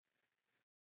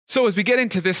So as we get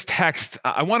into this text,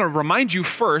 I want to remind you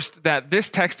first that this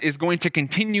text is going to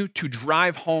continue to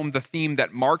drive home the theme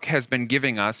that Mark has been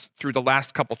giving us through the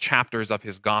last couple chapters of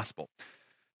his gospel.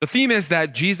 The theme is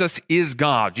that Jesus is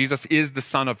God. Jesus is the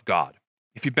Son of God.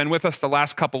 If you've been with us the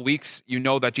last couple weeks, you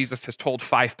know that Jesus has told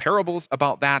 5 parables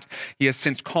about that. He has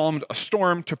since calmed a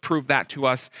storm to prove that to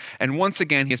us. And once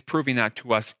again, he is proving that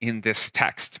to us in this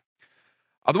text.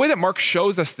 The way that Mark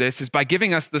shows us this is by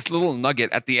giving us this little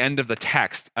nugget at the end of the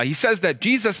text. He says that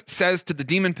Jesus says to the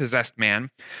demon-possessed man,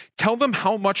 "Tell them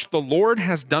how much the Lord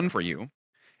has done for you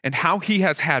and how he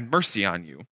has had mercy on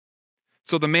you."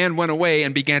 So the man went away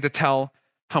and began to tell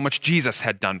how much Jesus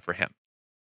had done for him.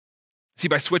 See,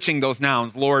 by switching those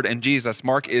nouns, Lord and Jesus,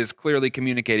 Mark is clearly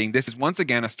communicating this is once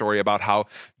again a story about how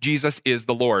Jesus is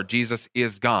the Lord. Jesus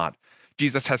is God.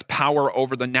 Jesus has power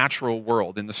over the natural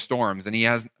world in the storms, and he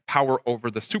has power over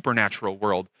the supernatural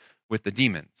world with the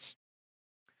demons.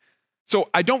 So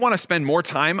I don't want to spend more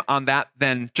time on that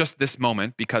than just this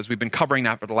moment, because we've been covering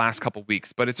that for the last couple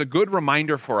weeks, but it's a good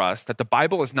reminder for us that the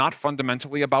Bible is not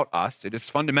fundamentally about us. It is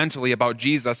fundamentally about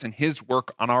Jesus and his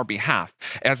work on our behalf,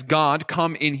 as God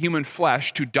come in human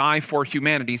flesh to die for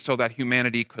humanity so that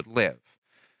humanity could live.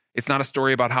 It's not a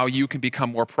story about how you can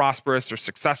become more prosperous or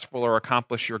successful or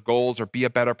accomplish your goals or be a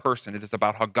better person. It is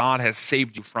about how God has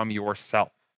saved you from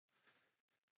yourself.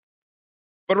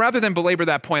 But rather than belabor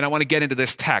that point, I want to get into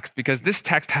this text because this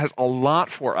text has a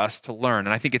lot for us to learn,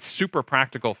 and I think it's super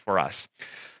practical for us.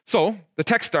 So the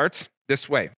text starts this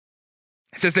way.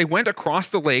 It says, they went across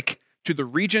the lake to the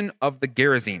region of the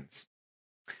Gerasenes.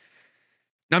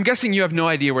 Now, I'm guessing you have no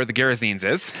idea where the Gerasenes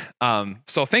is.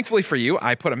 So thankfully for you,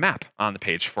 I put a map on the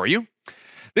page for you.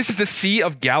 This is the Sea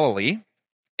of Galilee.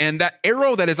 And that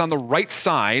arrow that is on the right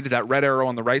side, that red arrow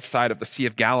on the right side of the Sea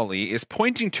of Galilee, is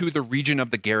pointing to the region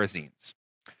of the Gerasenes.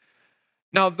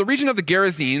 Now, the region of the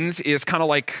Gerasenes is kind of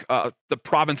like the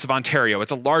province of Ontario.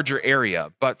 It's a larger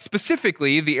area. But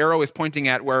specifically, the arrow is pointing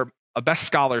at where best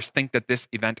scholars think that this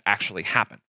event actually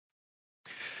happened.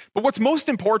 But what's most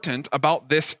important about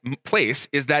this place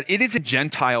is that it is a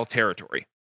Gentile territory.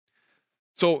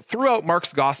 So throughout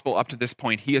Mark's gospel up to this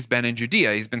point, he has been in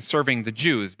Judea. He's been serving the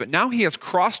Jews. But now he has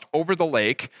crossed over the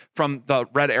lake from the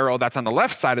red arrow that's on the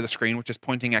left side of the screen, which is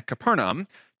pointing at Capernaum,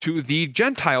 to the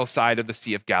Gentile side of the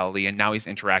Sea of Galilee, and now he's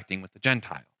interacting with the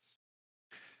Gentiles.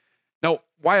 Now,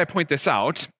 why I point this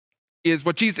out is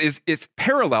what Jesus is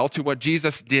parallel to what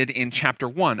Jesus did in chapter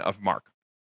 1 of Mark.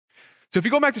 So if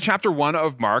you go back to chapter 1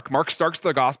 of Mark, Mark starts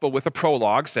the gospel with a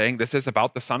prologue saying this is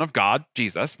about the Son of God,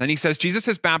 Jesus. Then he says Jesus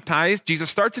is baptized, Jesus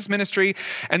starts his ministry,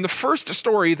 and the first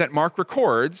story that Mark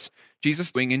records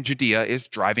Jesus doing in Judea is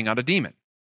driving out a demon.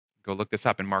 Go look this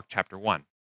up in Mark chapter 1.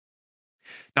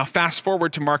 Now fast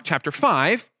forward to Mark chapter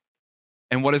 5,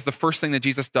 and what is the first thing that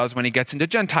Jesus does when he gets into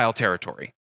Gentile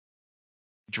territory?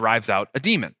 He drives out a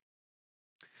demon.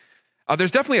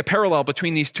 There's definitely a parallel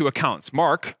between these two accounts.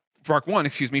 Mark 1,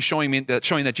 showing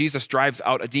that Jesus drives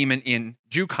out a demon in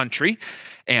Jew country,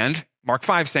 and Mark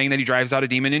 5 saying that he drives out a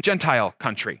demon in Gentile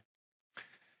country.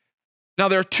 Now,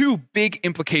 there are 2 big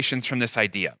implications from this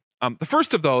idea. The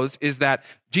first of those is that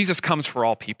Jesus comes for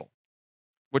all people,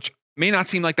 which may not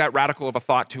seem like that radical of a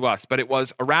thought to us, but it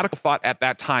was a radical thought at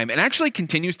that time, and actually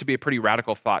continues to be a pretty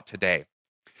radical thought today.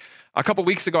 A couple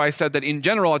weeks ago, I said that in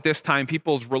general at this time,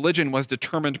 people's religion was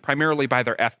determined primarily by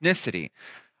their ethnicity.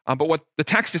 But what the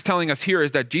text is telling us here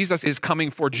is that Jesus is coming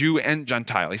for Jew and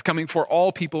Gentile. He's coming for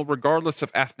all people regardless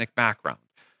of ethnic background,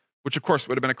 which of course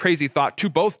would have been a crazy thought to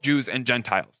both Jews and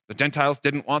Gentiles. The Gentiles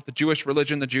didn't want the Jewish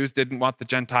religion. The Jews didn't want the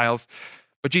Gentiles.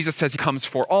 But Jesus says he comes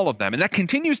for all of them. And that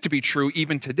continues to be true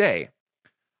even today.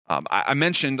 I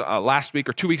mentioned last week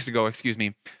or 2 weeks ago,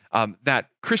 that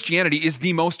Christianity is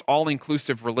the most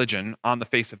all-inclusive religion on the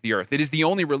face of the earth. It is the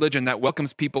only religion that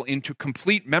welcomes people into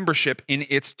complete membership in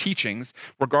its teachings,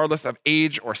 regardless of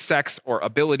age or sex or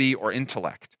ability or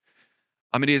intellect.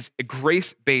 It is a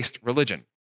grace-based religion.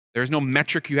 There is no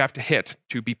metric you have to hit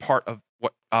to be part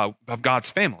of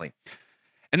God's family.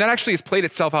 And that actually has played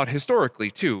itself out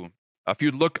historically, too. If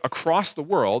you look across the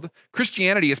world,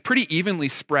 Christianity is pretty evenly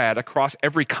spread across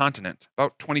every continent.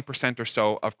 About 20% or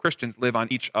so of Christians live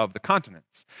on each of the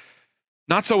continents.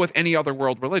 Not so with any other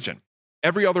world religion.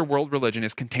 Every other world religion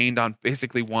is contained on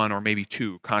basically 1 or maybe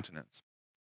 2 continents.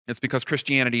 It's because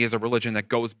Christianity is a religion that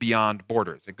goes beyond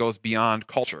borders. It goes beyond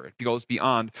culture. It goes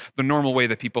beyond the normal way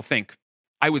that people think.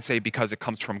 I would say because it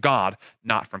comes from God,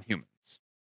 not from humans.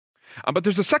 But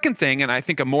there's a second thing, and I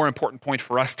think a more important point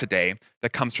for us today,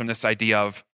 that comes from this idea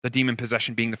of the demon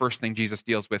possession being the first thing Jesus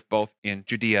deals with both in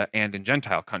Judea and in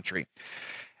Gentile country.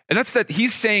 And that's that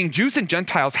he's saying Jews and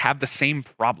Gentiles have the same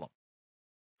problem.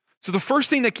 So the first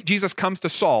thing that Jesus comes to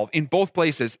solve in both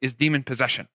places is demon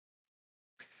possession.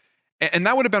 And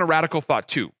that would have been a radical thought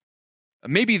too.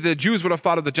 Maybe the Jews would have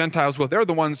thought of the Gentiles, well, they're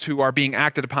the ones who are being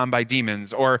acted upon by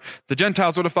demons. Or the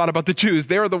Gentiles would have thought about the Jews,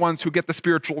 they're the ones who get the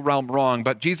spiritual realm wrong.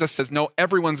 But Jesus says, no,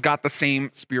 everyone's got the same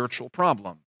spiritual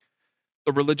problem.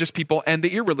 The religious people and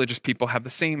the irreligious people have the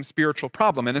same spiritual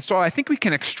problem. And so I think we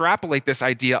can extrapolate this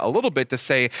idea a little bit to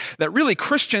say that really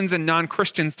Christians and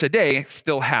non-Christians today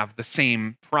still have the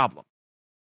same problem.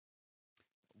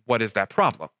 What is that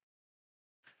problem?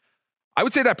 I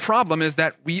would say that problem is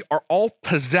that we are all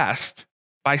possessed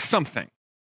by something.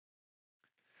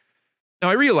 Now,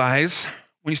 I realize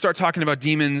when you start talking about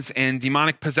demons and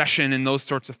demonic possession and those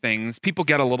sorts of things, people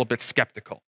get a little bit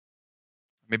skeptical.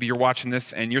 Maybe you're watching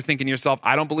this and you're thinking to yourself,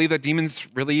 I don't believe that demons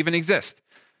really even exist.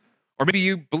 Or maybe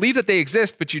you believe that they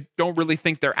exist, but you don't really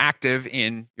think they're active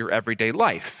in your everyday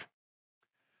life.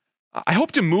 I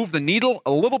hope to move the needle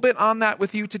a little bit on that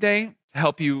with you today, to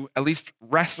help you at least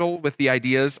wrestle with the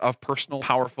ideas of personal,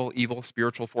 powerful, evil,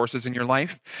 spiritual forces in your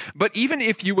life. But even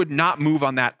if you would not move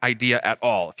on that idea at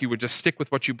all, if you would just stick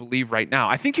with what you believe right now,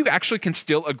 I think you actually can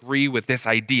still agree with this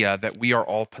idea that we are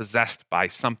all possessed by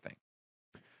something.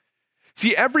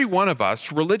 See, every one of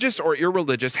us, religious or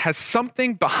irreligious, has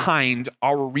something behind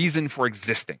our reason for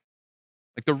existing.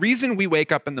 Like the reason we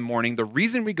wake up in the morning, the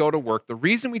reason we go to work, the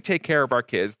reason we take care of our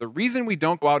kids, the reason we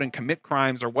don't go out and commit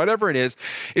crimes or whatever it is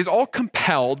all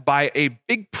compelled by a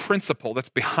big principle that's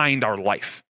behind our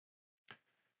life.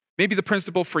 Maybe the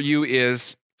principle for you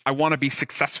is, I want to be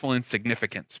successful and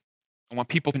significant. I want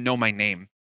people to know my name.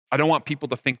 I don't want people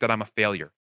to think that I'm a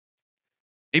failure.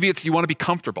 Maybe it's you want to be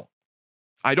comfortable.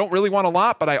 I don't really want a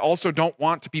lot, but I also don't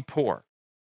want to be poor.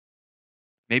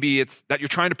 Maybe it's that you're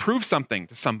trying to prove something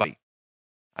to somebody.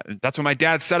 That's what my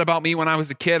dad said about me when I was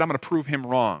a kid. I'm going to prove him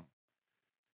wrong.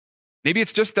 Maybe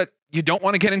it's just that you don't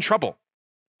want to get in trouble,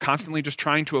 constantly just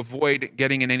trying to avoid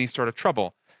getting in any sort of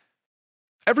trouble.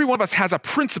 Every one of us has a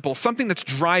principle, something that's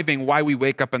driving why we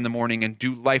wake up in the morning and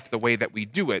do life the way that we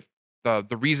do it. The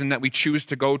reason that we choose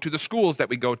to go to the schools that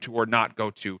we go to or not go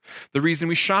to. The reason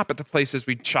we shop at the places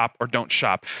we shop or don't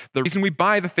shop. The reason we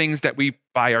buy the things that we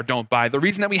buy or don't buy. The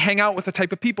reason that we hang out with the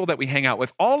type of people that we hang out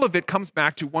with. All of it comes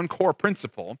back to one core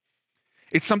principle.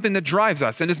 It's something that drives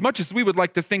us. And as much as we would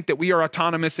like to think that we are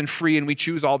autonomous and free and we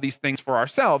choose all these things for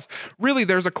ourselves, really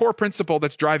there's a core principle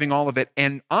that's driving all of it.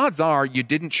 And odds are you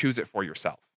didn't choose it for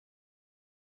yourself.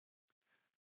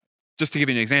 Just to give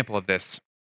you an example of this,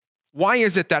 why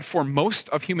is it that for most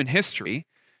of human history,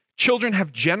 children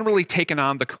have generally taken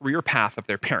on the career path of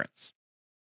their parents?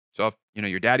 So if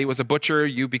your daddy was a butcher,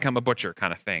 you become a butcher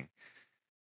kind of thing.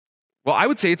 Well, I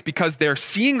would say it's because they're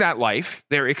seeing that life,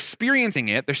 they're experiencing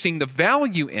it, they're seeing the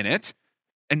value in it,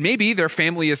 and maybe their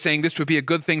family is saying this would be a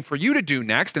good thing for you to do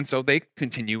next, and so they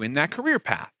continue in that career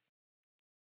path.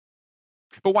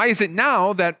 But why is it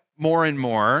now that more and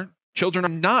more children are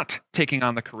not taking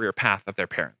on the career path of their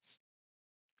parents?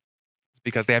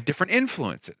 Because they have different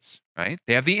influences, right?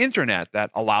 They have the internet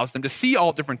that allows them to see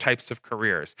all different types of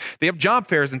careers. They have job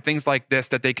fairs and things like this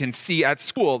that they can see at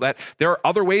school, that there are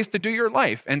other ways to do your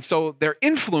life. And so their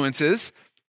influences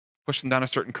push them down a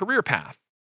certain career path.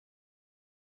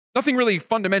 Nothing really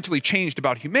fundamentally changed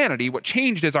about humanity. What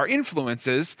changed is our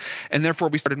influences, and therefore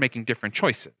we started making different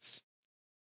choices.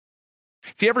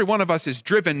 See, every one of us is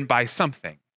driven by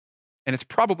something. And it's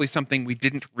probably something we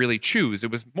didn't really choose.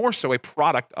 It was more so a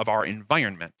product of our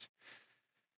environment.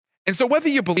 And so whether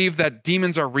you believe that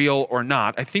demons are real or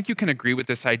not, I think you can agree with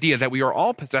this idea that we are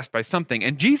all possessed by something.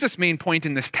 And Jesus' main point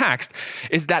in this text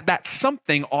is that that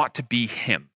something ought to be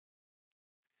him.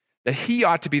 That he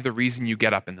ought to be the reason you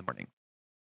get up in the morning.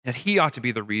 That he ought to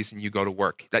be the reason you go to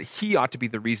work. That he ought to be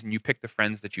the reason you pick the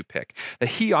friends that you pick. That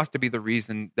he ought to be the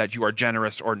reason that you are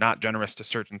generous or not generous to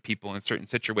certain people in certain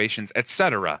situations,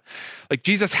 etc. Like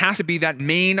Jesus has to be that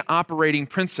main operating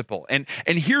principle. And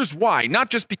here's why.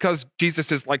 Not just because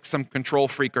Jesus is like some control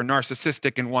freak or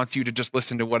narcissistic and wants you to just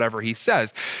listen to whatever he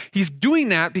says. He's doing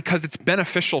that because it's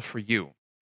beneficial for you.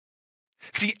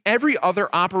 See, every other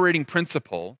operating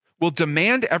principle will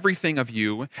demand everything of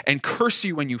you and curse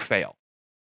you when you fail.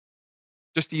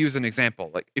 Just to use an example,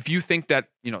 like if you think that,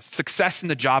 success in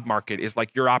the job market is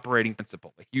like your operating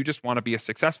principle, like you just want to be a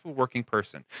successful working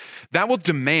person, that will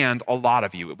demand a lot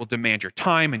of you. It will demand your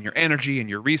time and your energy and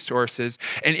your resources.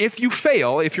 And if you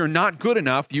fail, if you're not good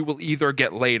enough, you will either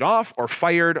get laid off or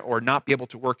fired or not be able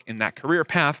to work in that career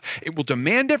path. It will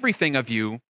demand everything of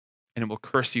you and it will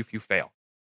curse you if you fail.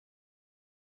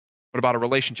 What about a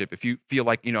relationship? If you feel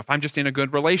like, if I'm just in a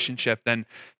good relationship, then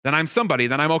I'm somebody,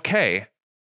 then I'm okay.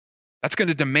 That's going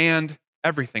to demand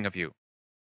everything of you.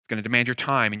 It's going to demand your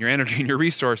time and your energy and your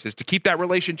resources to keep that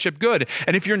relationship good.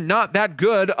 And if you're not that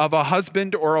good of a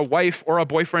husband or a wife or a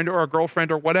boyfriend or a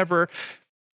girlfriend or whatever,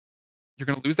 you're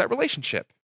going to lose that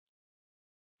relationship.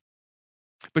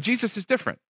 But Jesus is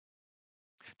different.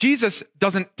 Jesus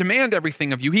doesn't demand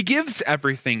everything of you. He gives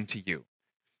everything to you.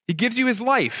 He gives you his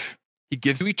life. He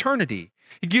gives you eternity.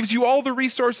 He gives you all the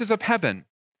resources of heaven.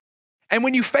 And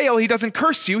when you fail, he doesn't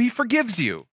curse you. He forgives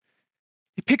you.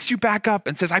 He picks you back up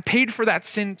and says, I paid for that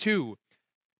sin too.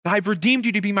 I've redeemed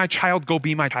you to be my child. Go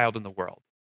be my child in the world.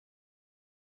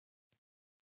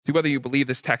 See, whether you believe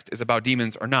this text is about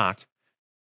demons or not,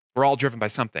 we're all driven by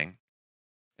something.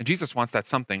 And Jesus wants that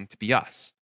something to be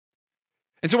us.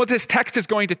 And so what this text is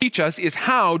going to teach us is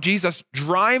how Jesus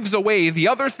drives away the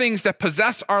other things that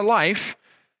possess our life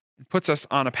and puts us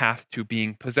on a path to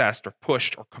being possessed or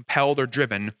pushed or compelled or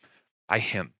driven by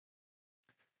him.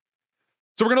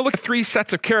 So we're going to look at 3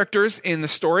 sets of characters in the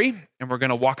story, and we're going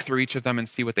to walk through each of them and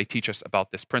see what they teach us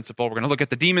about this principle. We're going to look at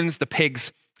the demons, the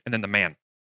pigs, and then the man.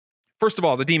 First of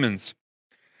all, the demons.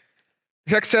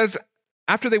 The text says,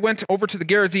 after they went over to the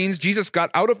Gerasenes, Jesus got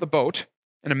out of the boat,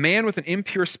 and a man with an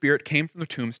impure spirit came from the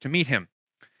tombs to meet him.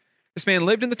 This man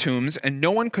lived in the tombs, and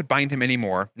no one could bind him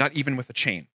anymore, not even with a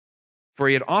chain. For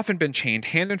he had often been chained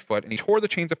hand and foot, and he tore the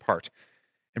chains apart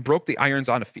and broke the irons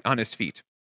on his feet.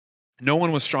 No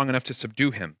one was strong enough to subdue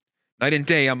him. Night and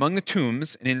day, among the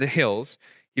tombs and in the hills,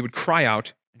 he would cry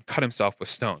out and cut himself with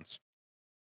stones.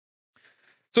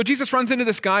 So Jesus runs into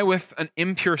this guy with an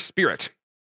impure spirit.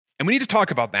 And we need to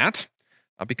talk about that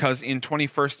because in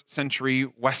 21st century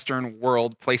Western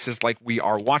world, places like we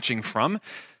are watching from,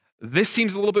 this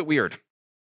seems a little bit weird.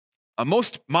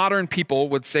 Most modern people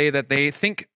would say that they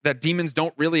think that demons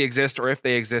don't really exist, or if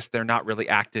they exist, they're not really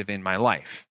active in my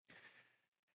life.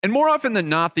 And more often than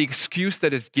not, the excuse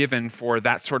that is given for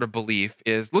that sort of belief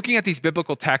is looking at these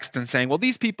biblical texts and saying, well,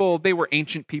 these people, they were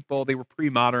ancient people, they were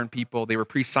pre-modern people, they were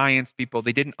pre-science people,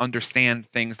 they didn't understand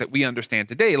things that we understand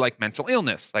today, like mental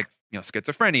illness, like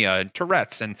schizophrenia and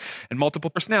Tourette's and multiple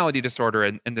personality disorder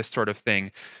and this sort of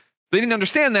thing. They didn't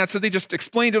understand that, so they just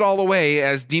explained it all away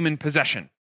as demon possession.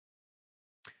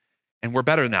 And we're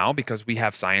better now because we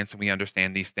have science and we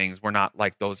understand these things. We're not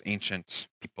like those ancient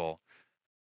people.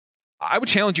 I would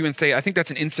challenge you and say, I think that's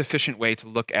an insufficient way to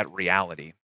look at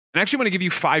reality. And I actually want to give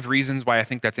you 5 reasons why I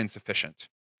think that's insufficient.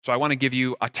 So I want to give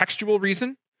you a textual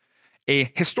reason,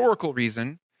 a historical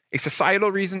reason, a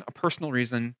societal reason, a personal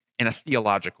reason, and a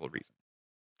theological reason.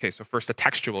 Okay, so first, a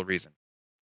textual reason.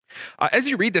 As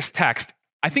you read this text,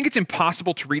 I think it's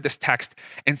impossible to read this text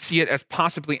and see it as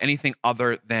possibly anything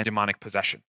other than demonic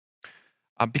possession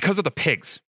because of the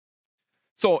pigs.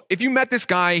 So if you met this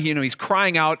guy, he's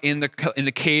crying out in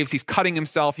the caves, he's cutting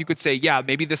himself, you could say, yeah,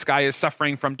 maybe this guy is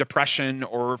suffering from depression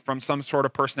or from some sort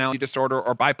of personality disorder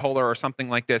or bipolar or something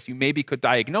like this. You maybe could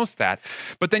diagnose that.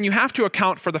 But then you have to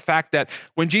account for the fact that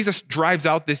when Jesus drives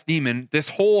out this demon, this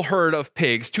whole herd of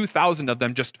pigs, 2,000 of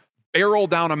them, just barrel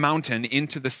down a mountain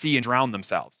into the sea and drown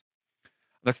themselves.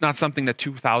 That's not something that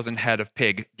 2,000 head of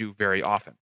pig do very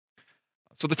often.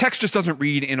 So the text just doesn't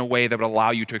read in a way that would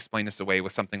allow you to explain this away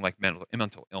with something like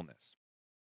mental illness.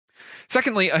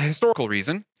 Secondly, a historical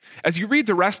reason. As you read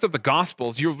the rest of the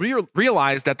Gospels, you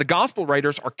realize that the Gospel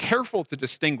writers are careful to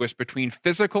distinguish between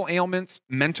physical ailments,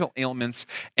 mental ailments,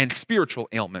 and spiritual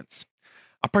ailments.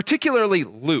 Particularly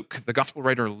Luke, the Gospel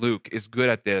writer Luke, is good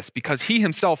at this because he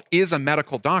himself is a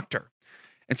medical doctor.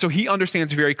 And so he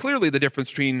understands very clearly the difference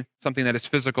between something that is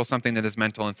physical, something that is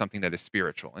mental, and something that is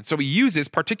spiritual. And so he uses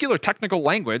particular technical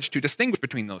language to distinguish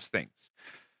between those things.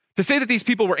 To say that these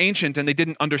people were ancient and they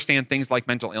didn't understand things like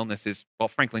mental illness is, well,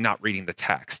 frankly, not reading the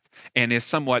text and is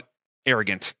somewhat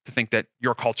arrogant to think that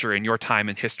your culture and your time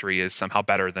in history is somehow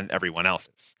better than everyone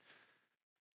else's.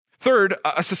 Third,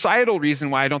 a societal reason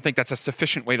why I don't think that's a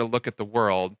sufficient way to look at the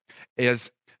world is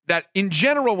that in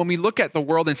general, when we look at the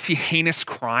world and see heinous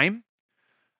crime,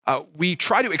 we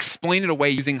try to explain it away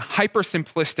using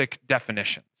hypersimplistic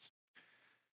definitions.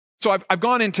 So I've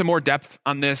gone into more depth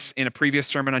on this in a previous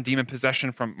sermon on demon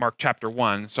possession from Mark chapter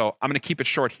 1, so I'm going to keep it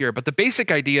short here. But the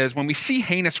basic idea is when we see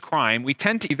heinous crime, we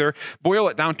tend to either boil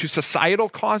it down to societal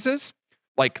causes,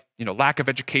 like lack of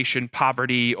education,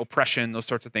 poverty, oppression, those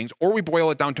sorts of things, or we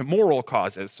boil it down to moral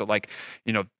causes, so like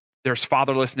there's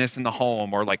fatherlessness in the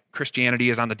home, or like Christianity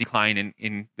is on the decline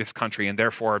in this country, and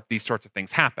therefore these sorts of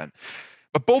things happen.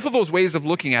 But both of those ways of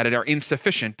looking at it are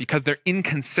insufficient because they're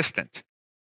inconsistent.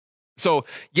 So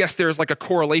yes, there's like a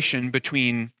correlation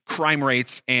between crime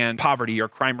rates and poverty, or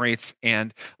crime rates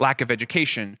and lack of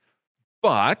education.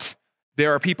 But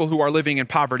there are people who are living in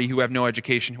poverty who have no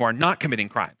education who are not committing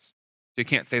crimes. So you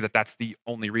can't say that that's the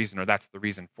only reason or that's the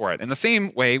reason for it. In the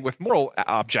same way with moral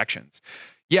objections.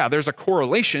 Yeah, there's a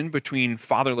correlation between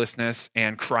fatherlessness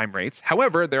and crime rates.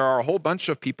 However, there are a whole bunch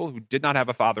of people who did not have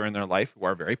a father in their life who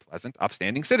are very pleasant,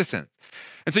 upstanding citizens.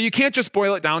 And so you can't just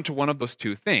boil it down to one of those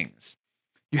two things.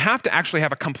 You have to actually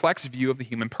have a complex view of the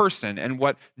human person. And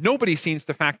what nobody seems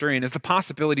to factor in is the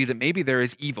possibility that maybe there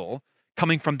is evil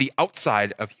coming from the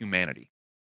outside of humanity.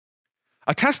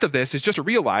 A test of this is just to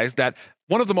realize that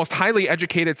one of the most highly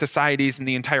educated societies in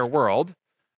the entire world,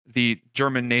 the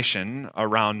German nation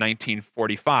around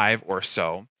 1945 or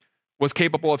so, was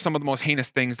capable of some of the most heinous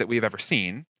things that we've ever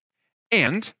seen.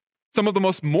 And some of the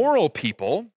most moral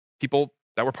people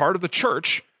that were part of the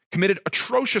church, committed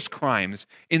atrocious crimes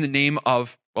in the name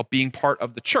of, well, being part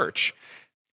of the church.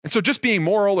 And so just being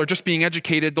moral or just being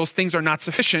educated, those things are not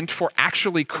sufficient for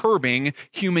actually curbing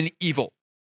human evil.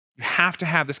 You have to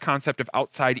have this concept of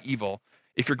outside evil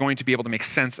if you're going to be able to make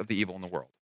sense of the evil in the world.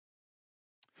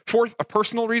 Fourth, a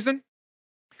personal reason.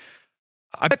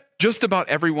 I bet just about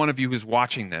every one of you who's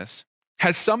watching this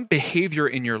has some behavior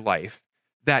in your life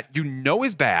that you know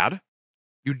is bad,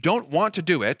 you don't want to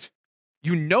do it,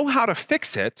 you know how to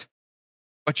fix it,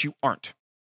 but you aren't.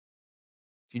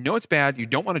 You know it's bad, you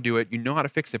don't want to do it, you know how to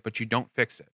fix it, but you don't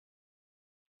fix it.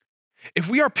 If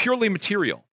we are purely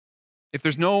material, if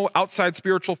there's no outside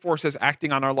spiritual forces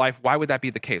acting on our life, why would that be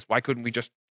the case? Why couldn't we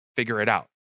just figure it out?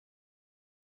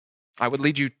 I would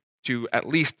lead you to at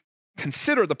least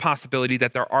consider the possibility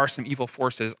that there are some evil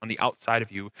forces on the outside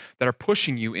of you that are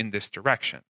pushing you in this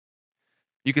direction.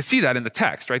 You can see that in the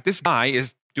text, right? This guy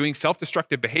is doing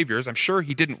self-destructive behaviors. I'm sure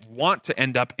he didn't want to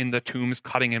end up in the tombs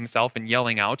cutting himself and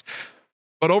yelling out.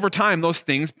 But over time, those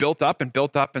things built up, and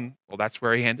well, that's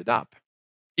where he ended up.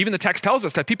 Even the text tells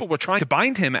us that people were trying to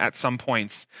bind him at some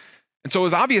points. And so it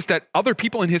was obvious that other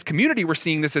people in his community were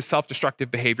seeing this as self-destructive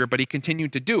behavior, but he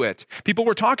continued to do it. People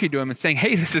were talking to him and saying,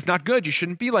 hey, this is not good. You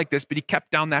shouldn't be like this. But he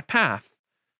kept down that path.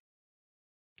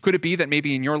 Could it be that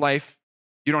maybe in your life,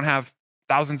 you don't have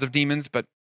thousands of demons, but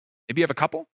maybe you have a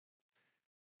couple?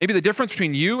 Maybe the difference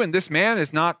between you and this man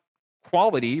is not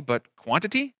quality, but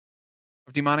quantity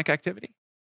of demonic activity.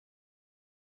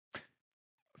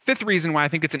 Fifth reason why I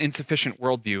think it's an insufficient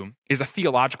worldview is a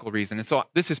theological reason. And so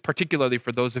this is particularly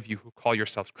for those of you who call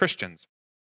yourselves Christians.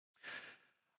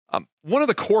 One of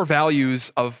the core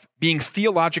values of being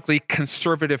theologically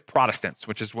conservative Protestants,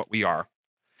 which is what we are,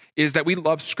 is that we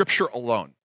love Scripture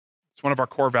alone. It's one of our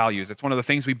core values. It's one of the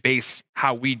things we base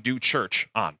how we do church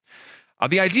on.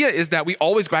 The idea is that we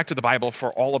always go back to the Bible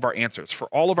for all of our answers, for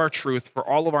all of our truth, for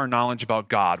all of our knowledge about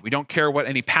God. We don't care what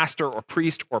any pastor or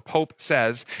priest or pope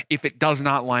says if it does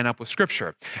not line up with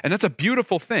Scripture. And that's a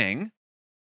beautiful thing,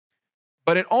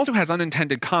 but it also has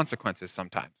unintended consequences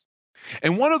sometimes.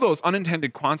 And one of those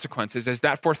unintended consequences is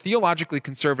that for theologically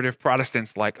conservative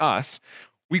Protestants like us,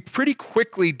 we pretty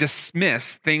quickly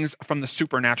dismiss things from the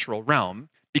supernatural realm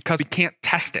because we can't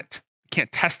test it. We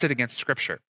can't test it against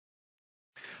Scripture.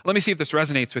 Let me see if this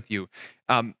resonates with you.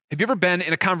 Have you ever been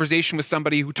in a conversation with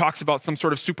somebody who talks about some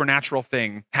sort of supernatural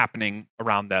thing happening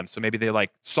around them? So maybe they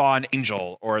saw an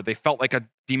angel, or they felt like a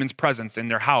demon's presence in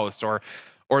their house, or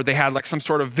they had some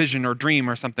sort of vision or dream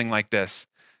or something like this.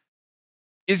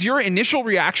 Is your initial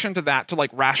reaction to that to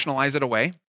rationalize it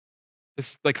away?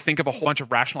 Just think of a whole bunch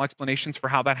of rational explanations for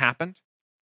how that happened?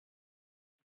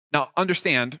 Now,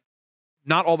 understand,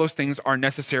 not all those things are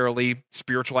necessarily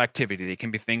spiritual activity. They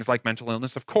can be things like mental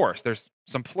illness, of course. There's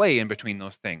some play in between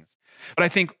those things. But I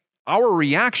think our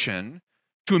reaction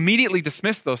to immediately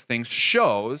dismiss those things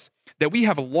shows that we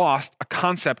have lost a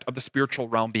concept of the spiritual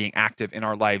realm being active in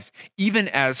our lives, even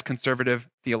as conservative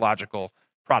theological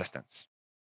Protestants.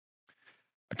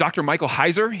 Dr. Michael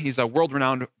Heiser, he's a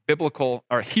world-renowned biblical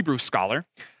or Hebrew scholar.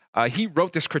 He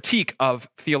wrote this critique of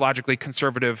theologically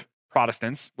conservative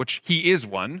Protestants, which he is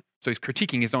one. So he's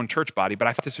critiquing his own church body, but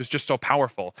I thought this was just so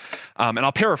powerful. And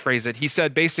I'll paraphrase it. He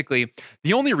said, basically,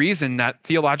 the only reason that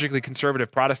theologically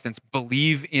conservative Protestants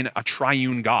believe in a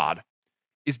triune God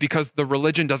is because the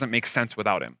religion doesn't make sense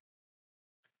without him.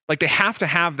 They have to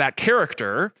have that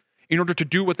character in order to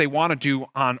do what they want to do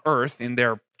on earth in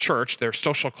their church, their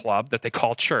social club that they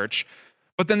call church,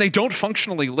 but then they don't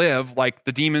functionally live like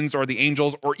the demons or the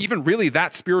angels or even really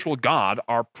that spiritual God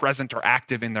are present or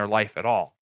active in their life at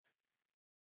all.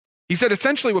 He said,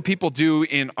 essentially what people do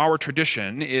in our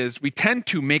tradition is we tend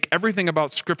to make everything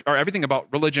about script or everything about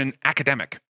religion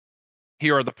academic.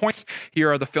 Here are the points,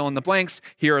 here are the fill in the blanks,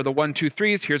 here are the 1, 2,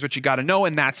 3s, here's what you got to know,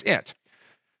 and that's it.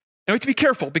 Now, we have to be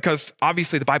careful because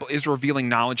obviously the Bible is revealing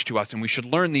knowledge to us, and we should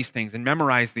learn these things and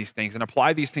memorize these things and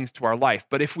apply these things to our life.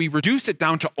 But if we reduce it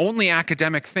down to only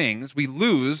academic things, we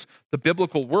lose the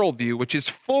biblical worldview, which is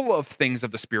full of things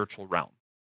of the spiritual realm.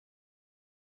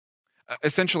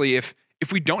 Essentially, if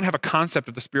we don't have a concept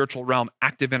of the spiritual realm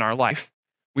active in our life,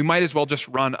 we might as well just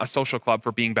run a social club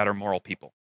for being better moral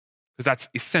people, because that's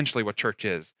essentially what church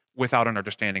is without an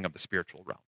understanding of the spiritual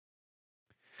realm.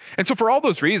 And so for all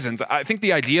those reasons, I think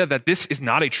the idea that this is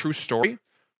not a true story,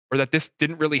 or that this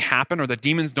didn't really happen, or that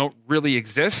demons don't really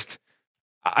exist,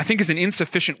 I think is an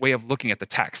insufficient way of looking at the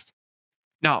text.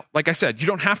 Now, like I said, you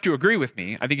don't have to agree with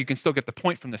me. I think you can still get the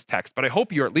point from this text, but I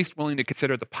hope you're at least willing to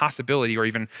consider the possibility or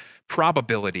even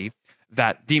probability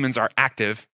that demons are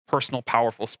active, personal,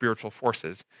 powerful, spiritual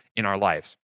forces in our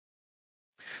lives.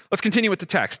 Let's continue with the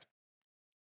text.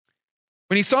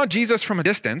 When he saw Jesus from a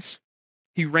distance,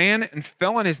 he ran and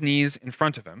fell on his knees in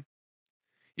front of him.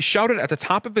 He shouted at the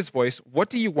top of his voice, "What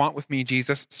do you want with me,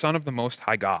 Jesus, Son of the Most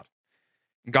High God?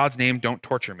 In God's name, don't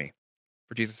torture me."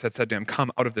 For Jesus had said to him,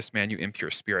 "Come out of this man, you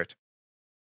impure spirit."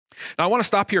 Now I want to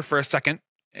stop here for a second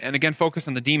and again focus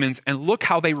on the demons and look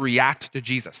how they react to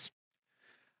Jesus.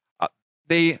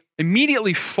 They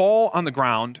immediately fall on the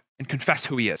ground and confess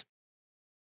who he is.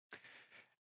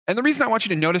 And the reason I want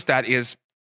you to notice that is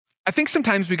I think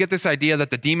sometimes we get this idea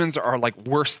that the demons are like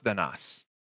worse than us.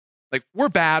 Like we're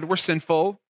bad, we're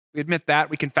sinful, we admit that,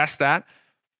 we confess that.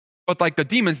 But like the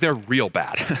demons, they're real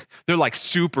bad. They're like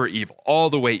super evil,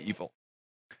 all the way evil.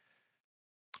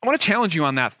 I want to challenge you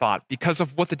on that thought because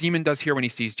of what the demon does here when he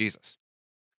sees Jesus.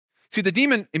 See, the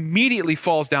demon immediately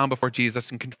falls down before Jesus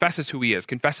and confesses who he is,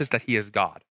 confesses that he is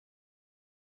God.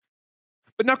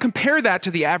 But now compare that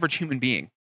to the average human being.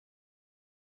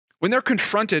 When they're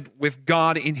confronted with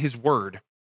God in his word,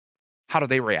 how do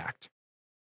they react?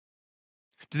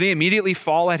 Do they immediately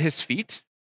fall at his feet?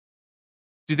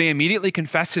 Do they immediately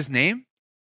confess his name?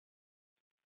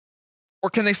 Or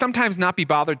can they sometimes not be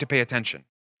bothered to pay attention?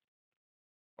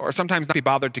 Or sometimes not be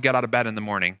bothered to get out of bed in the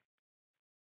morning?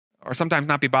 Or sometimes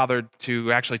not be bothered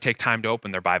to actually take time to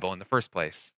open their Bible in the first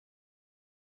place?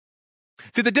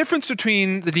 See, the difference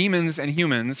between the demons and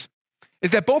humans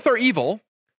is that both are evil,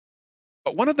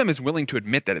 but one of them is willing to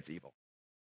admit that it's evil.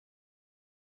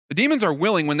 The demons are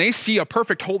willing, when they see a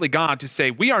perfect, holy God, to say,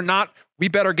 we are not, we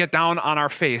better get down on our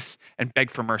face and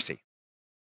beg for mercy.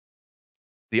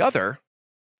 The other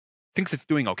thinks it's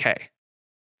doing okay.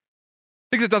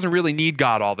 Thinks it doesn't really need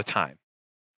God all the time.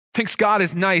 Thinks God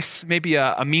is nice, maybe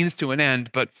a means to an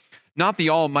end, but not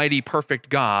the almighty, perfect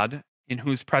God in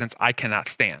whose presence I cannot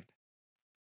stand.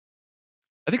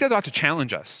 I think that ought to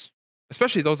challenge us,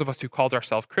 especially those of us who called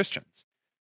ourselves Christians.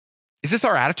 Is this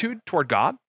our attitude toward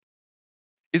God?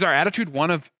 Is our attitude one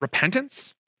of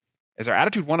repentance? Is our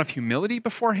attitude one of humility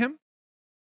before him?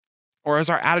 Or is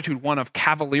our attitude one of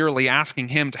cavalierly asking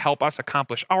him to help us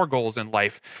accomplish our goals in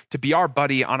life, to be our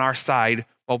buddy on our side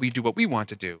while we do what we want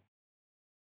to do?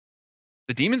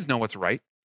 The demons know what's right,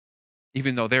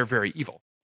 even though they're very evil.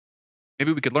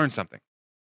 Maybe we could learn something.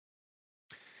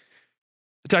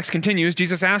 The text continues.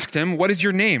 Jesus asked him, "What is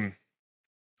your name?"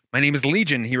 "My name is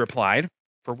Legion," he replied,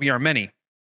 "for we are many."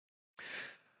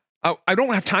 I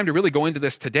don't have time to really go into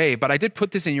this today, but I did put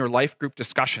this in your life group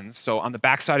discussions. So on the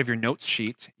backside of your notes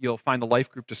sheet, you'll find the life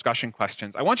group discussion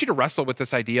questions. I want you to wrestle with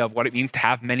this idea of what it means to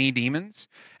have many demons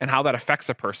and how that affects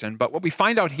a person. But what we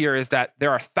find out here is that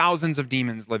there are thousands of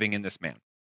demons living in this man.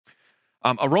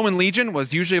 A Roman legion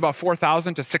was usually about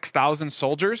 4,000 to 6,000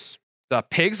 soldiers. The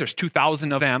pigs, there's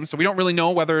 2,000 of them. So we don't really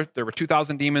know whether there were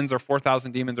 2,000 demons or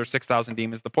 4,000 demons or 6,000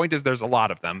 demons. The point is there's a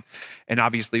lot of them. And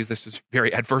obviously this is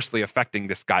very adversely affecting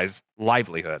this guy's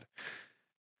livelihood.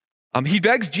 He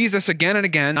begs Jesus again and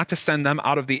again not to send them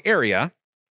out of the area.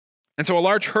 And so a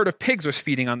large herd of pigs was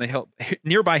feeding on the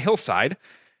nearby hillside.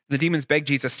 The demons begged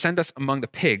Jesus, "Send us among the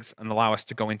pigs and allow us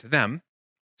to go into them."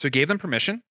 So he gave them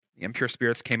permission. The impure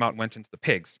spirits came out and went into the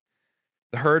pigs.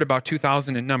 The herd, about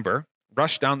 2,000 in number,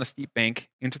 rushed down the steep bank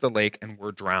into the lake and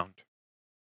were drowned.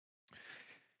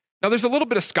 Now, there's a little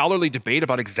bit of scholarly debate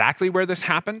about exactly where this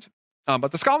happened,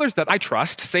 but the scholars that I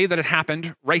trust say that it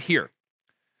happened right here.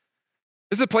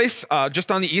 This is a place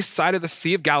just on the east side of the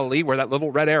Sea of Galilee where that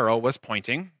little red arrow was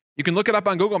pointing. You can look it up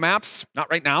on Google Maps, not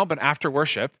right now, but after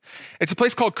worship. It's a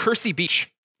place called Kersey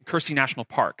Beach, Kersey National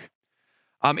Park.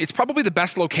 It's probably the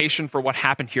best location for what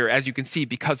happened here, as you can see,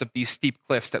 because of these steep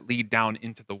cliffs that lead down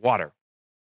into the water.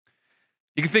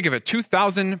 You can think of it,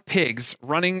 2,000 pigs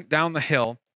running down the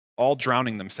hill, all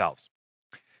drowning themselves.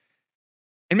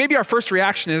 And maybe our first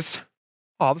reaction is,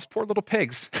 oh, those poor little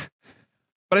pigs.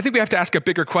 But I think we have to ask a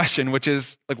bigger question, which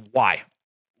is, like, why?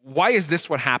 why is this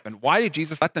what happened? Why did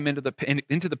Jesus let them into the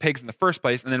pigs in the first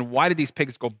place? And then why did these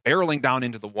pigs go barreling down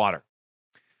into the water?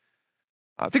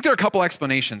 I think there are a couple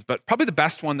explanations, but probably the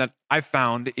best one that I've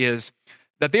found is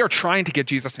that they are trying to get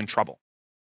Jesus in trouble.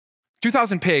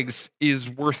 2,000 pigs is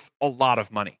worth a lot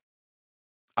of money.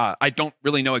 I don't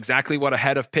really know exactly what a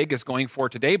head of pig is going for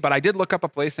today, but I did look up a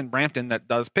place in Brampton that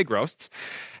does pig roasts,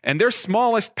 and their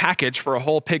smallest package for a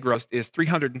whole pig roast is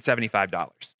 $375.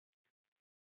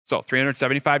 So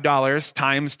 $375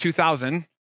 times 2,000.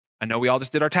 I know we all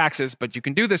just did our taxes, but you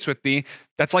can do this with me.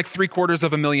 That's like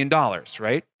 $750,000,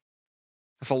 right?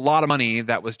 That's a lot of money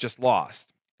that was just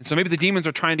lost. And so maybe the demons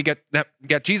are trying to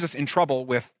get Jesus in trouble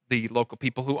with the local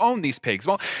people who own these pigs.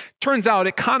 Well, turns out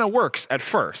it kind of works at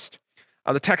first.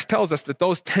 The text tells us that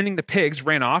those tending the pigs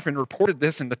ran off and reported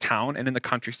this in the town and in the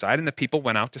countryside, and the people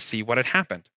went out to see what had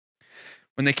happened.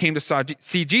 When they came to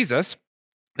see Jesus,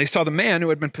 they saw the man who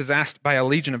had been possessed by a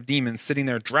legion of demons sitting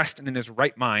there dressed and in his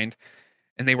right mind,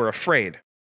 and they were afraid.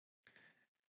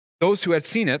 Those who had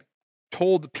seen it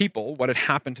told the people what had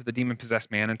happened to the demon-possessed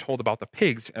man and told about the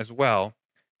pigs as well.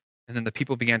 And then the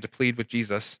people began to plead with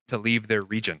Jesus to leave their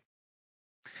region.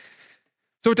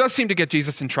 So it does seem to get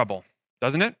Jesus in trouble,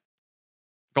 doesn't it?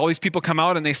 All these people come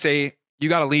out and they say, you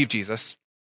got to leave, Jesus.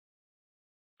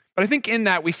 But I think in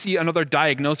that we see another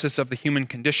diagnosis of the human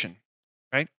condition,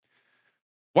 right?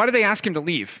 Why do they ask him to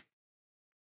leave?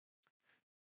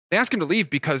 They ask him to leave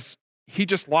because he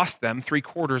just lost them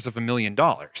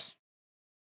 $750,000.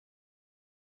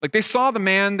 Like they saw the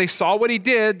man, they saw what he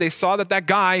did, they saw that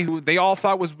guy who they all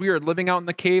thought was weird, living out in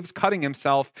the caves, cutting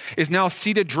himself, is now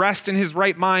seated, dressed in his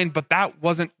right mind, but that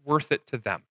wasn't worth it to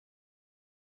them.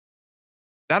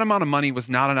 That amount of money was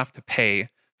not enough to pay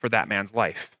for that man's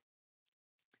life.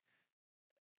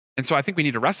 And so I think we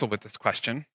need to wrestle with this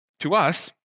question. To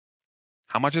us,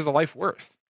 how much is a life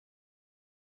worth?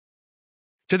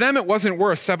 To them, it wasn't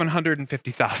worth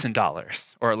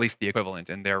 $750,000, or at least the equivalent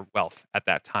in their wealth at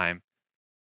that time.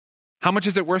 How much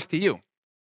is it worth to you?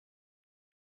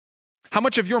 How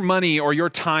much of your money or your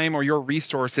time or your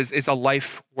resources is a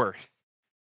life worth?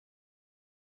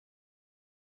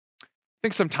 I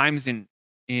think sometimes in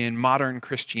modern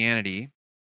Christianity,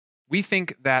 we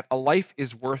think that a life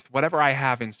is worth whatever I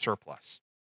have in surplus.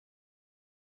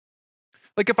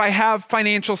 Like if I have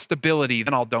financial stability,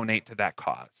 then I'll donate to that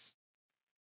cause.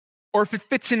 Or if it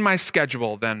fits in my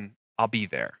schedule, then I'll be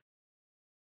there.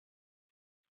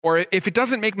 Or if it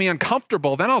doesn't make me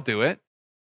uncomfortable, then I'll do it.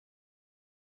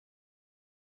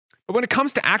 But when it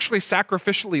comes to actually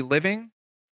sacrificially living,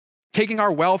 taking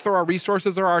our wealth or our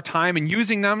resources or our time and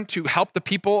using them to help the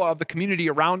people of the community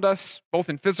around us, both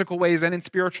in physical ways and in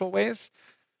spiritual ways,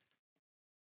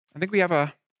 I think we have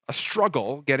a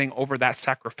struggle getting over that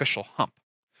sacrificial hump.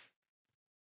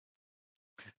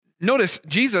 Notice,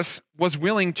 Jesus was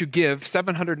willing to give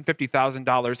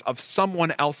 $750,000 of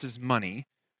someone else's money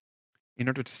in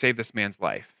order to save this man's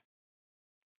life.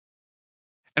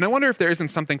 And I wonder if there isn't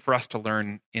something for us to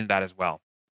learn in that as well.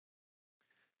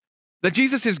 That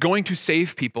Jesus is going to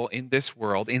save people in this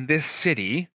world, in this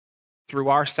city, through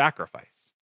our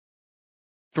sacrifice,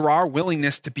 through our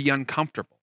willingness to be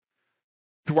uncomfortable,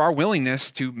 through our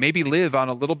willingness to maybe live on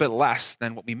a little bit less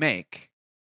than what we make,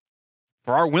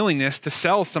 for our willingness to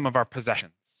sell some of our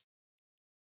possessions.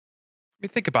 I mean,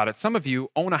 think about it. Some of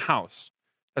you own a house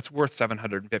that's worth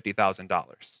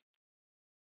 $750,000.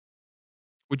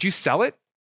 Would you sell it?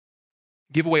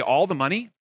 Give away all the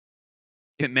money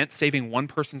if it meant saving one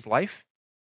person's life?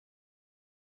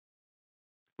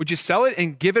 Would you sell it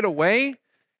and give it away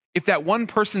if that one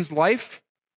person's life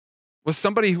was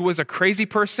somebody who was a crazy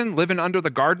person living under the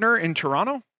gardener in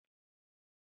Toronto?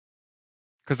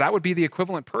 Because that would be the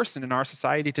equivalent person in our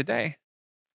society today.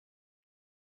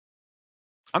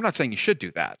 I'm not saying you should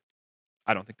do that.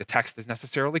 I don't think the text is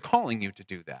necessarily calling you to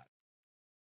do that.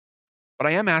 But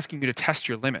I am asking you to test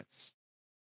your limits.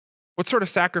 What sort of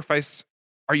sacrifice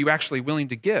are you actually willing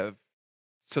to give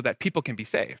so that people can be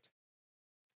saved?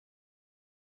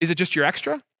 Is it just your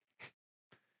extra?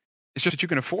 It's just what you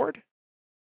can afford?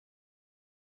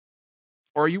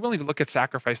 Or are you willing to look at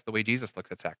sacrifice the way Jesus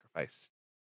looks at sacrifice?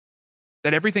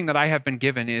 That everything that I have been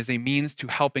given is a means to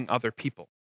helping other people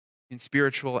in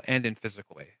spiritual and in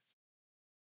physical ways.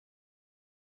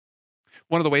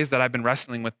 One of the ways that I've been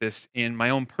wrestling with this in my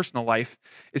own personal life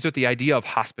is with the idea of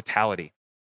hospitality.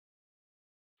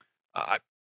 I've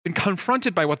been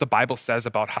confronted by what the Bible says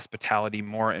about hospitality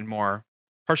more and more,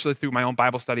 partially through my own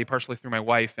Bible study, partially through my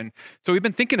wife. And so we've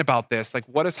been thinking about this, like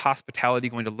what is hospitality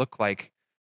going to look like?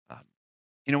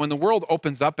 When the world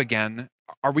opens up again,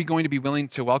 are we going to be willing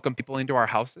to welcome people into our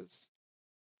houses?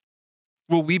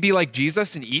 Will we be like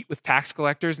Jesus and eat with tax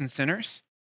collectors and sinners?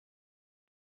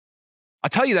 I'll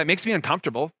tell you, that makes me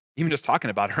uncomfortable, even just talking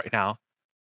about it right now,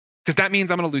 because that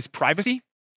means I'm going to lose privacy.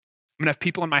 I'm going to have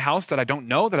people in my house that I don't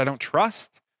know, that I don't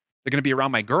trust. They're going to be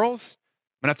around my girls.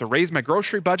 I'm going to have to raise my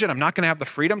grocery budget. I'm not going to have the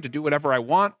freedom to do whatever I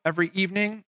want every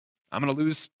evening. I'm going to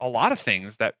lose a lot of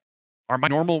things that are my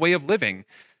normal way of living.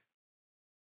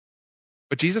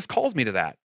 But Jesus calls me to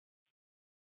that.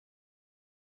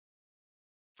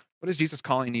 What is Jesus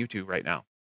calling you to right now?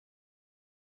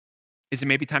 Is it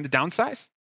maybe time to downsize?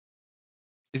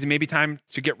 Is it maybe time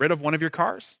to get rid of one of your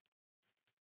cars?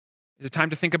 Is it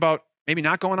time to think about maybe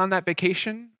not going on that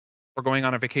vacation or going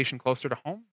on a vacation closer to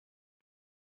home?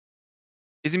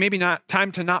 Is it maybe not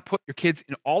time to not put your kids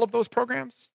in all of those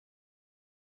programs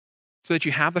so that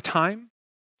you have the time,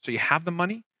 so you have the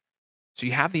money, so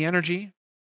you have the energy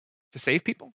to save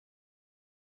people?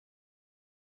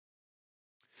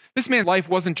 This man's life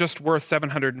wasn't just worth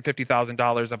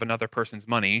 $750,000 of another person's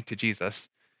money to Jesus.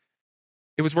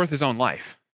 It was worth his own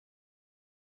life.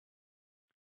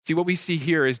 See, what we see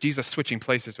here is Jesus switching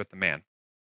places with the man.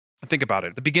 Think about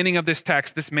it. At the beginning of this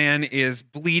text, this man is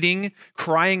bleeding,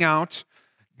 crying out,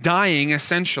 dying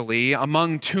essentially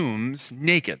among tombs,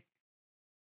 naked.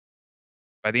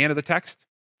 By the end of the text,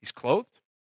 he's clothed,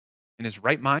 in his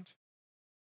right mind,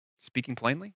 speaking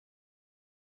plainly.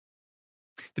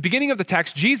 The beginning of the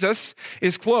text, Jesus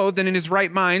is clothed and in his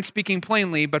right mind, speaking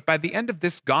plainly, but by the end of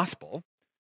this gospel,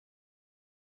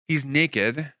 he's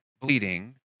naked,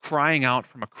 bleeding, crying out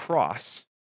from a cross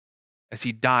as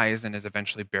he dies and is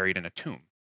eventually buried in a tomb.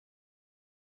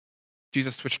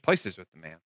 Jesus switched places with the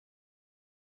man.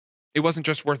 It wasn't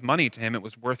just worth money to him, it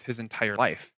was worth his entire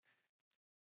life.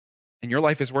 And your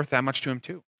life is worth that much to him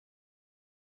too.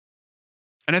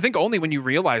 And I think only when you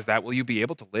realize that will you be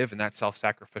able to live in that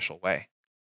self-sacrificial way.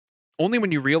 Only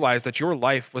when you realize that your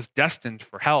life was destined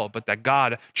for hell, but that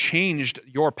God changed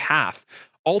your path,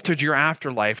 altered your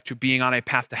afterlife to being on a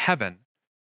path to heaven,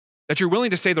 that you're willing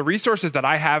to say the resources that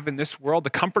I have in this world, the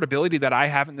comfortability that I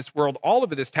have in this world, all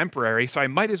of it is temporary, so I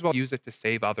might as well use it to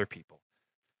save other people.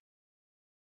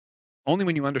 Only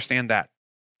when you understand that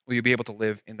will you be able to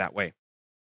live in that way.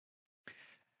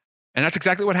 And that's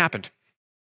exactly what happened.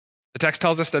 The text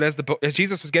tells us that as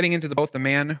Jesus was getting into the boat, the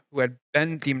man who had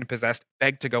been demon-possessed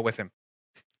begged to go with him.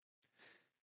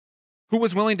 Who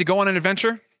was willing to go on an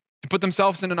adventure, to put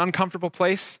themselves in an uncomfortable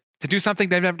place, to do something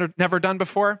they've never done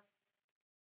before?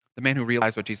 The man who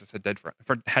realized what Jesus had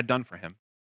done for him.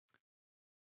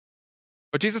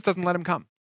 But Jesus doesn't let him come.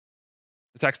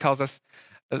 The text tells us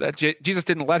that Jesus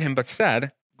didn't let him, but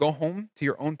said, "Go home to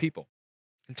your own people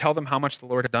and tell them how much the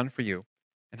Lord has done for you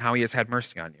and how he has had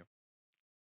mercy on you."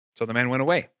 So the man went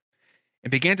away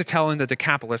and began to tell in the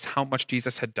Decapolis how much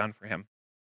Jesus had done for him.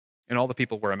 And all the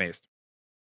people were amazed.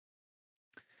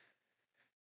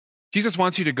 Jesus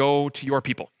wants you to go to your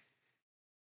people.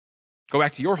 Go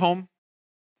back to your home,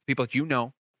 the people that you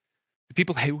know, the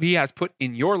people who he has put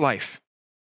in your life,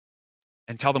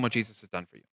 and tell them what Jesus has done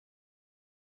for you.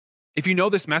 If you know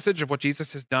this message of what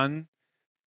Jesus has done,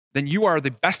 then you are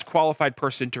the best qualified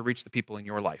person to reach the people in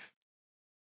your life.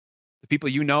 The people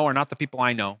you know are not the people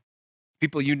I know. The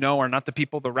people you know are not the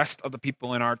people the rest of the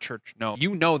people in our church know.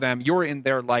 You know them. You're in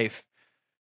their life.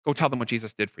 Go tell them what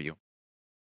Jesus did for you.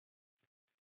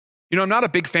 You know, I'm not a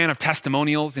big fan of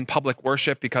testimonials in public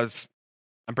worship because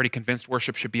I'm pretty convinced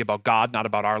worship should be about God, not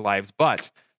about our lives.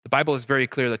 But the Bible is very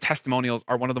clear that testimonials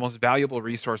are one of the most valuable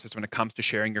resources when it comes to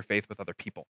sharing your faith with other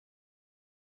people.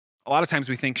 A lot of times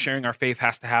we think sharing our faith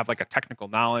has to have like a technical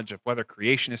knowledge of whether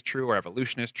creation is true or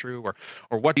evolution is true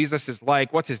or what Jesus is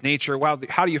like, what's his nature,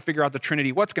 how do you figure out the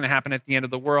Trinity, what's going to happen at the end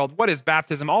of the world, what is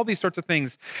baptism, all these sorts of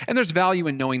things. And there's value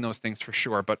in knowing those things for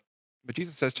sure. But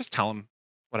Jesus says, just tell them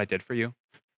what I did for you.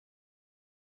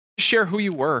 Just share who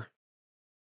you were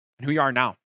and who you are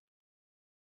now.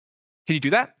 Can you do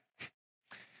that?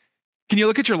 Can you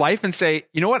look at your life and say,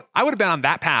 you know what? I would have been on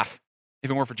that path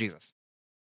if it weren't for Jesus.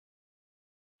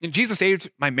 And Jesus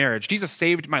saved my marriage. Jesus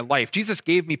saved my life. Jesus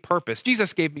gave me purpose.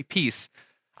 Jesus gave me peace.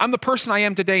 I'm the person I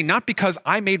am today, not because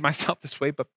I made myself this way,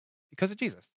 but because of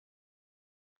Jesus.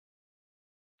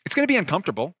 It's going to be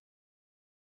uncomfortable.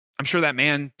 I'm sure that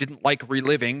man didn't like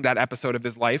reliving that episode of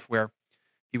his life where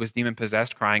he was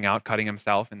demon-possessed, crying out, cutting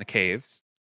himself in the caves.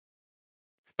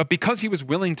 But because he was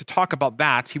willing to talk about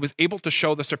that, he was able to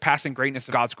show the surpassing greatness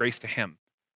of God's grace to him.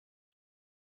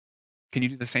 Can you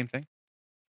do the same thing?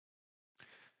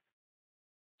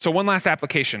 So one last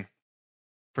application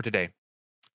for today.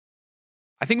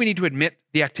 I think we need to admit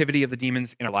the activity of the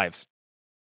demons in our lives.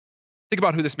 Think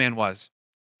about who this man was.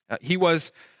 He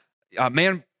was a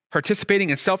man participating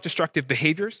in self-destructive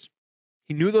behaviors.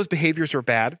 He knew those behaviors were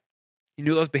bad. He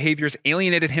knew those behaviors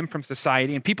alienated him from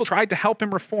society, and people tried to help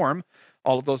him reform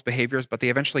all of those behaviors, but they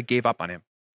eventually gave up on him.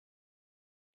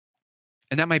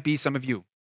 And that might be some of you.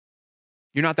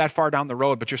 You're not that far down the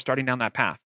road, but you're starting down that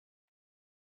path.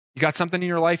 You got something in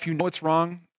your life, you know it's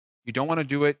wrong, you don't want to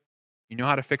do it, you know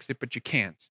how to fix it, but you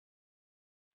can't.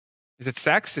 Is it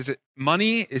sex? Is it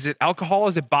money? Is it alcohol?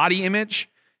 Is it body image?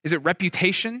 Is it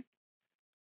reputation?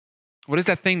 What is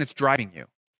that thing that's driving you?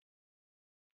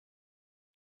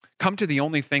 Come to the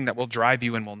only thing that will drive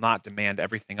you and will not demand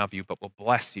everything of you, but will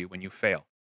bless you when you fail.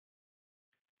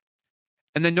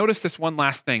 And then notice this one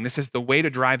last thing. This is the way to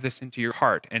drive this into your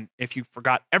heart. And if you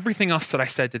forgot everything else that I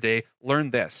said today, learn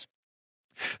this.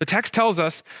 The text tells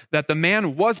us that the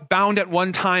man was bound at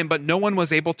one time, but no one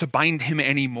was able to bind him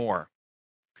anymore.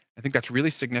 I think that's really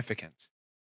significant.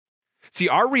 See,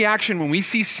 our reaction when we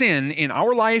see sin in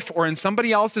our life or in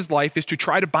somebody else's life is to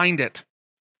try to bind it,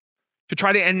 to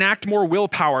try to enact more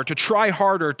willpower, to try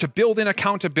harder, to build in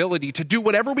accountability, to do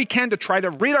whatever we can to try to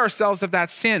rid ourselves of that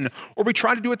sin, or we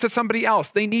try to do it to somebody else.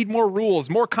 They need more rules,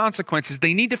 more consequences.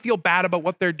 They need to feel bad about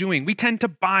what they're doing. We tend to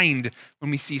bind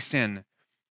when we see sin.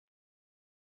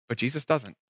 But Jesus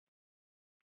doesn't.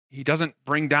 He doesn't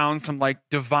bring down some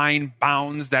divine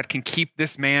bounds that can keep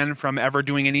this man from ever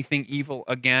doing anything evil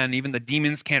again. Even the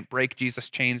demons can't break Jesus'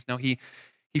 chains. No, he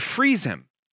frees him.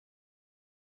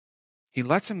 He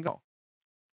lets him go.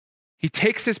 He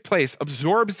takes his place,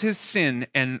 absorbs his sin,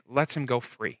 and lets him go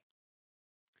free.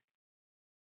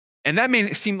 And that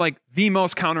may seem like the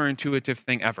most counterintuitive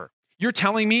thing ever. You're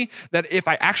telling me that if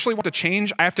I actually want to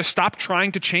change, I have to stop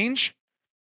trying to change?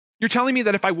 You're telling me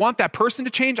that if I want that person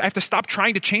to change, I have to stop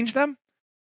trying to change them?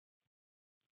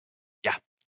 Yeah,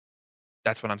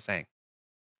 that's what I'm saying.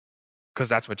 Because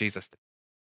that's what Jesus did.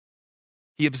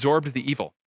 He absorbed the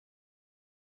evil,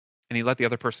 and he let the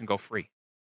other person go free.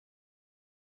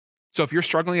 So if you're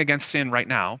struggling against sin right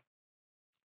now,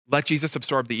 let Jesus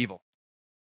absorb the evil.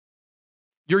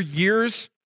 Your years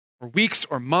or weeks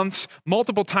or months,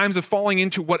 multiple times of falling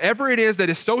into whatever it is that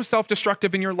is so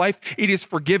self-destructive in your life, it is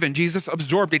forgiven. Jesus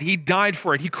absorbed it. He died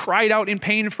for it. He cried out in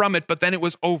pain from it, but then it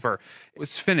was over. It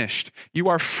was finished. You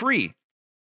are free.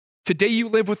 Today you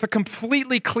live with a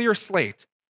completely clear slate,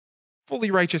 fully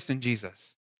righteous in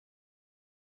Jesus.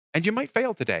 And you might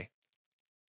fail today,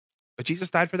 but Jesus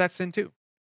died for that sin too.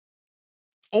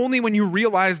 Only when you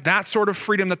realize that sort of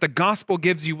freedom that the gospel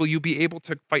gives you will you be able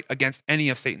to fight against any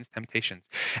of Satan's temptations.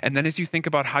 And then as you think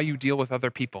about how you deal with other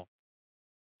people,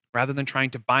 rather than trying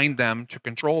to bind them, to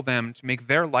control them, to make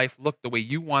their life look the way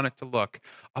you want it to look,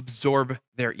 absorb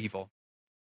their evil.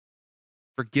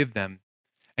 Forgive them.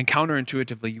 And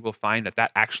counterintuitively, you will find that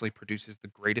that actually produces the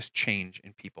greatest change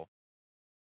in people.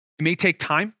 It may take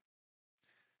time,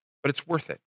 but it's worth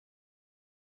it.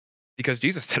 Because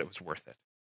Jesus said it was worth it.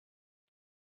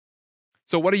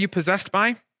 So what are you possessed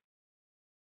by?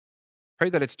 Pray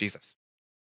that it's Jesus.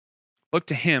 Look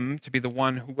to him to be the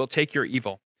one who will take your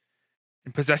evil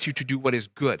and possess you to do what is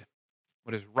good,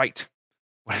 what is right,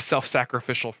 what is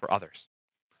self-sacrificial for others.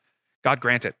 God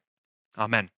grant it.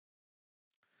 Amen.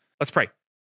 Let's pray.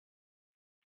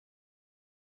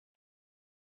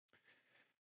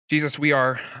 Jesus, we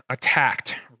are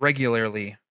attacked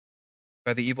regularly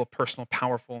by the evil, personal,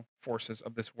 powerful forces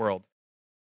of this world.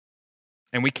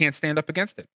 And we can't stand up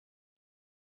against it.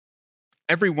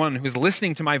 Everyone who's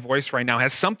listening to my voice right now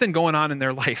has something going on in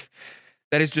their life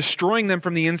that is destroying them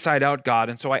from the inside out, God.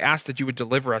 And so I ask that you would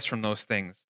deliver us from those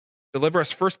things. Deliver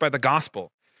us first by the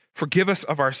gospel. Forgive us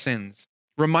of our sins.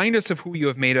 Remind us of who you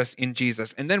have made us in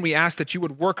Jesus. And then we ask that you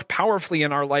would work powerfully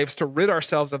in our lives to rid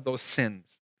ourselves of those sins.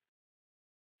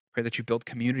 Pray that you build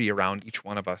community around each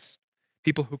one of us.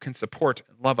 People who can support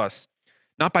and love us,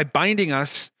 not by binding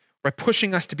us, by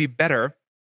pushing us to be better,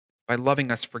 by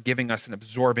loving us, forgiving us, and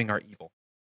absorbing our evil.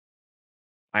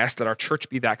 I ask that our church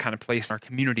be that kind of place in our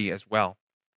community as well.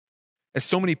 As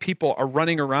so many people are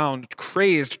running around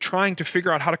crazed, trying to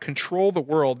figure out how to control the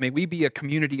world, may we be a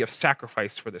community of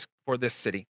sacrifice for this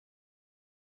city.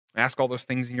 I ask all those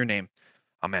things in your name.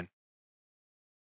 Amen.